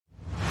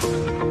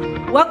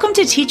Welcome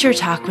to Teacher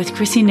Talk with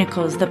Chrissy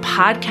Nichols, the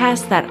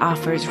podcast that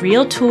offers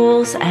real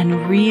tools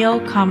and real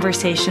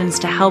conversations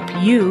to help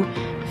you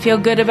feel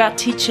good about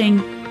teaching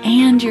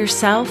and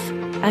yourself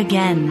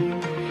again.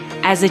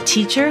 As a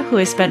teacher who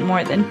has spent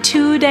more than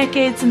 2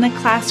 decades in the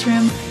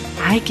classroom,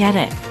 I get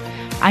it.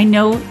 I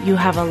know you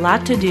have a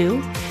lot to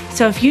do,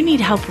 so if you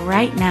need help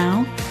right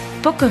now,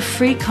 book a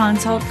free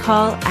consult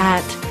call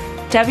at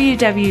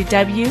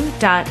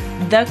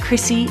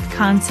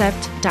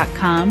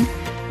www.thechrisssyconcept.com.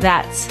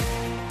 That's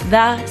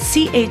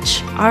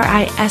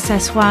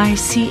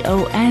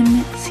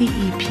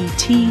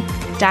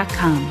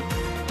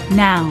thechrissysconcept.com.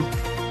 Now,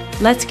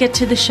 let's get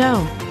to the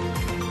show.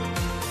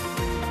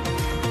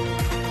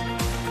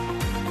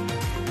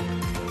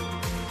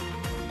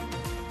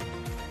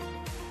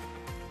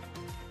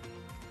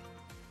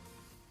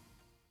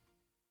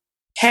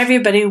 Hey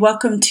everybody,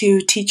 welcome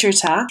to Teacher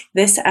Talk.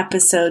 This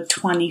episode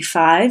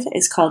 25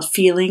 is called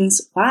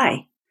Feelings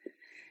Why?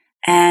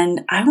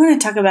 And I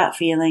want to talk about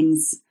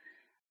feelings.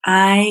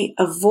 I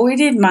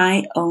avoided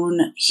my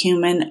own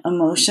human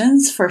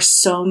emotions for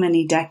so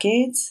many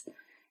decades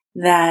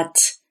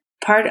that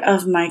part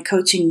of my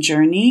coaching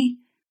journey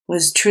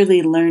was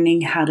truly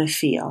learning how to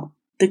feel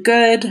the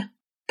good,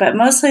 but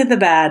mostly the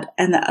bad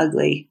and the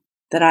ugly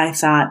that I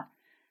thought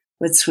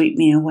would sweep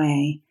me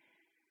away.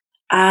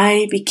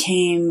 I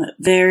became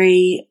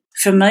very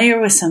familiar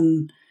with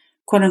some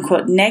quote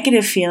unquote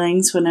negative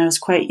feelings when I was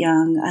quite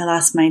young. I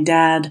lost my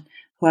dad,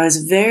 who I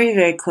was very,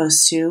 very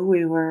close to.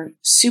 We were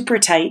super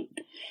tight.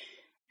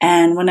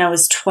 And when I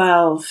was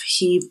 12,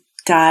 he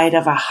died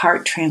of a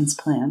heart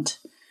transplant.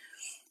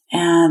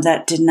 And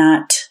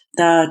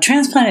the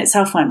transplant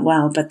itself went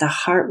well, but the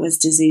heart was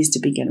diseased to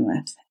begin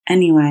with.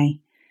 Anyway,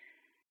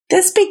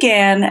 this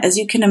began, as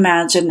you can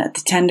imagine, at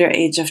the tender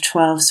age of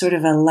 12, sort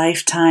of a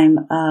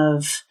lifetime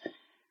of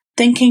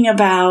thinking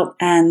about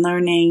and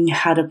learning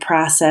how to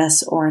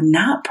process or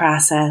not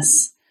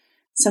process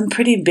some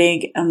pretty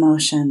big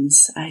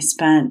emotions. I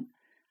spent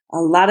a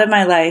lot of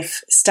my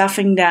life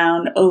stuffing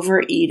down,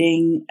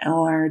 overeating,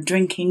 or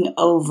drinking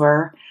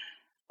over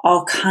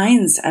all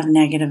kinds of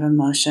negative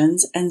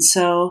emotions. And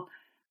so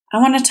I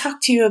want to talk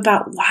to you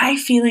about why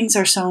feelings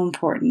are so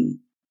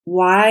important,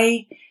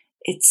 why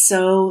it's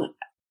so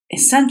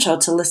essential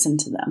to listen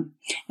to them.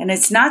 And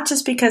it's not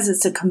just because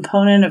it's a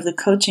component of the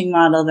coaching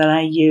model that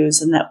I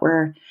use and that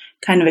we're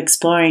kind of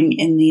exploring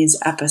in these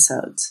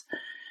episodes.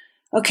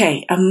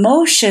 Okay,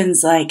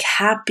 emotions like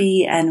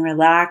happy and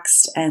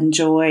relaxed and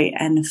joy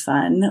and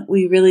fun,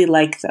 we really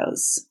like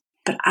those.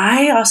 But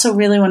I also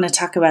really want to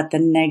talk about the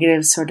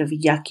negative sort of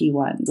yucky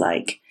ones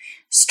like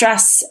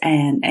stress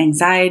and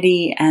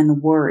anxiety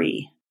and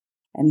worry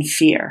and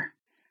fear.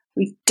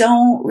 We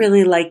don't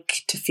really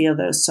like to feel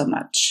those so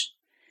much.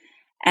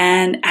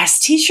 And as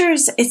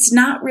teachers, it's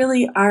not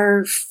really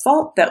our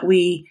fault that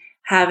we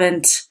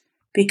haven't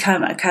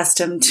become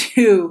accustomed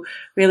to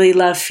really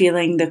love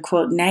feeling the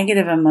quote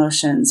negative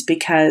emotions,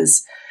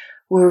 because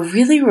we're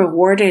really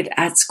rewarded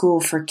at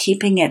school for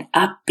keeping it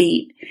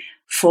upbeat,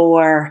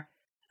 for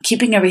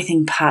keeping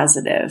everything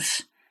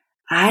positive.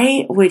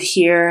 I would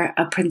hear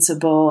a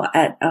principal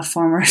at a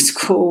former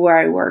school where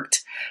I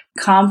worked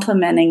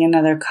complimenting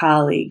another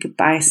colleague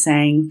by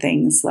saying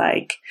things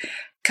like,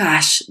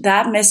 "Gosh,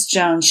 that Miss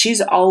Jones,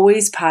 she's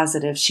always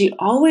positive. She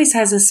always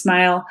has a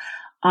smile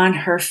on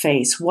her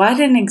face. What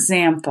an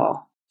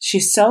example.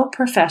 She's so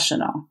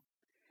professional."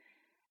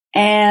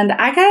 And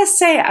I gotta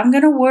say, I'm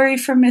gonna worry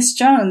for Miss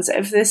Jones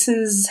if this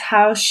is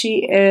how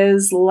she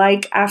is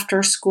like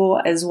after school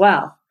as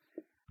well.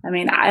 I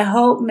mean, I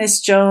hope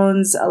Miss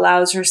Jones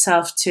allows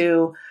herself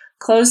to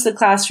close the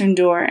classroom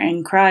door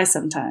and cry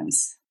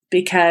sometimes,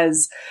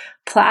 because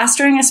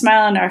plastering a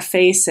smile on our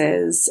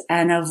faces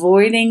and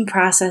avoiding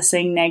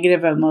processing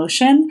negative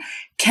emotion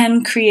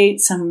can create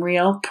some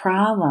real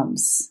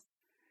problems.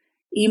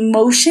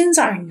 Emotions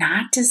are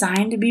not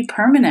designed to be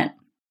permanent.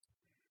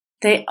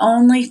 They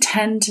only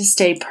tend to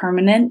stay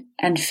permanent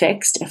and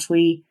fixed if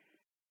we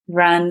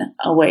run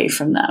away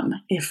from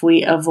them, if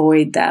we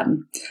avoid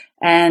them.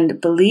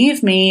 And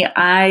believe me,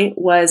 I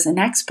was an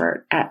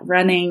expert at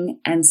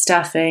running and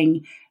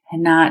stuffing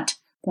and not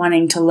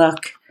wanting to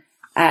look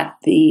at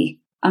the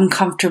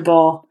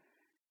uncomfortable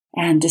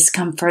and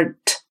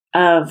discomfort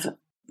of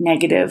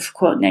negative,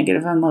 quote,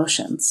 negative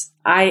emotions.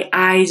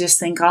 I just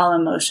think all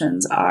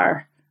emotions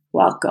are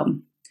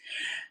welcome.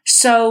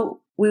 So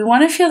we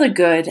want to feel the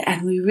good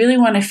and we really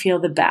want to feel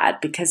the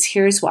bad, because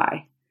here's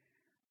why.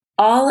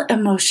 All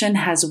emotion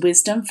has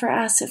wisdom for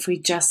us if we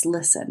just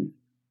listen.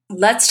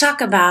 Let's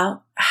talk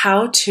about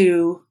how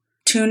to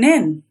tune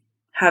in,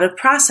 how to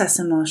process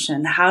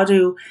emotion, how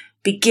to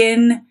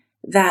begin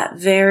that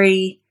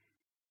very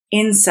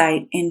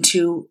insight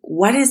into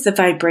what is the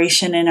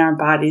vibration in our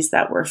bodies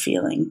that we're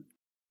feeling.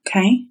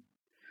 Okay?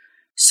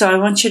 So I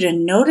want you to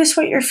notice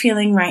what you're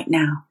feeling right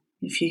now.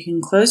 If you can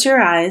close your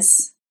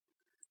eyes,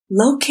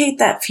 locate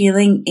that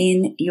feeling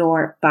in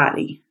your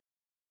body.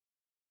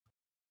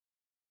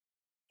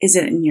 Is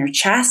it in your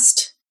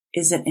chest?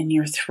 Is it in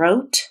your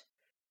throat?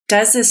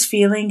 Does this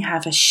feeling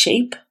have a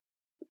shape?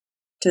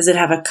 Does it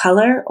have a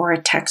color or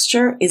a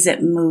texture? Is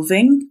it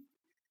moving?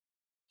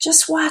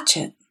 Just watch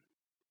it.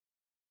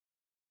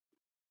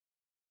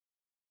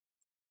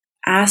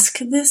 Ask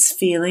this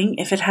feeling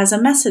if it has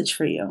a message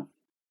for you.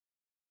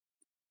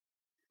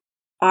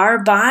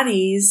 Our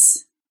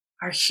bodies,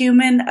 our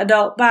human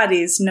adult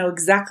bodies, know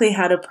exactly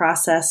how to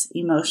process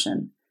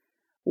emotion.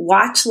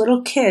 Watch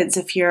little kids.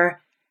 If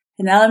you're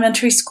an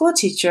elementary school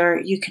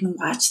teacher, you can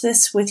watch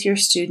this with your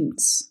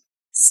students.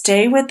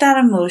 Stay with that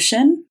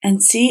emotion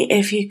and see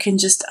if you can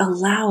just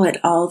allow it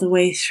all the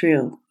way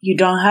through. You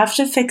don't have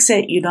to fix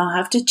it. You don't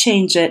have to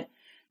change it.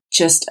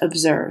 Just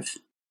observe.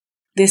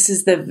 This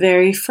is the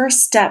very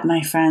first step,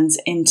 my friends,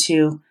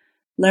 into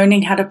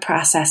learning how to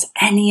process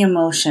any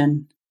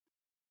emotion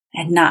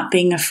and not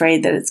being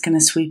afraid that it's going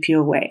to sweep you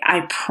away.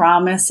 I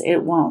promise it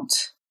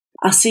won't.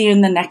 I'll see you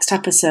in the next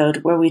episode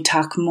where we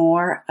talk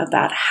more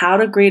about how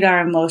to greet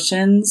our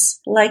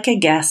emotions like a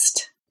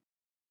guest.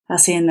 I'll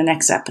see you in the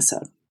next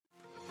episode.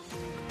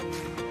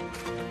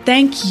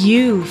 Thank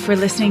you for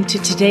listening to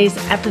today's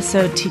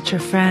episode, teacher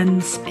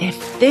friends.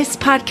 If this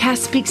podcast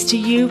speaks to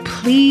you,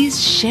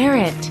 please share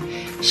it.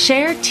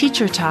 Share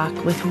Teacher Talk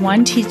with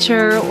one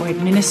teacher or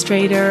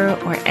administrator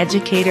or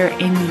educator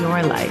in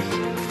your life.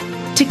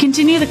 To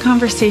continue the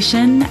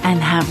conversation and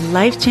have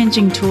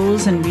life-changing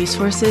tools and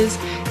resources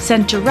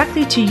sent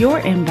directly to your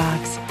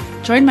inbox,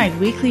 join my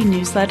weekly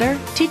newsletter,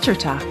 Teacher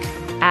Talk,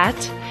 at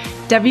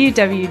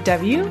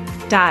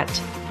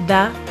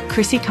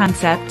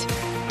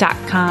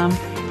www.thechrissyconcept.com.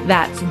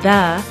 That's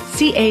the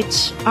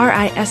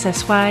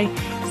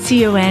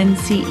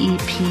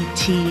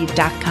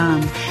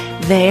CHRISSYCONCEPT.com.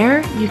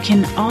 There, you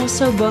can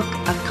also book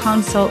a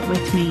consult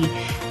with me.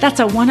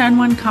 That's a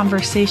one-on-one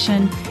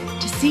conversation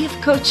to see if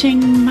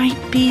coaching might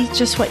be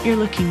just what you're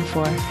looking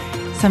for.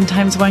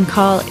 Sometimes one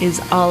call is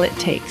all it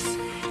takes.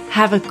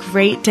 Have a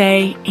great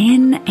day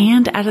in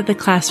and out of the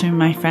classroom,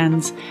 my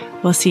friends.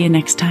 We'll see you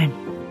next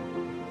time.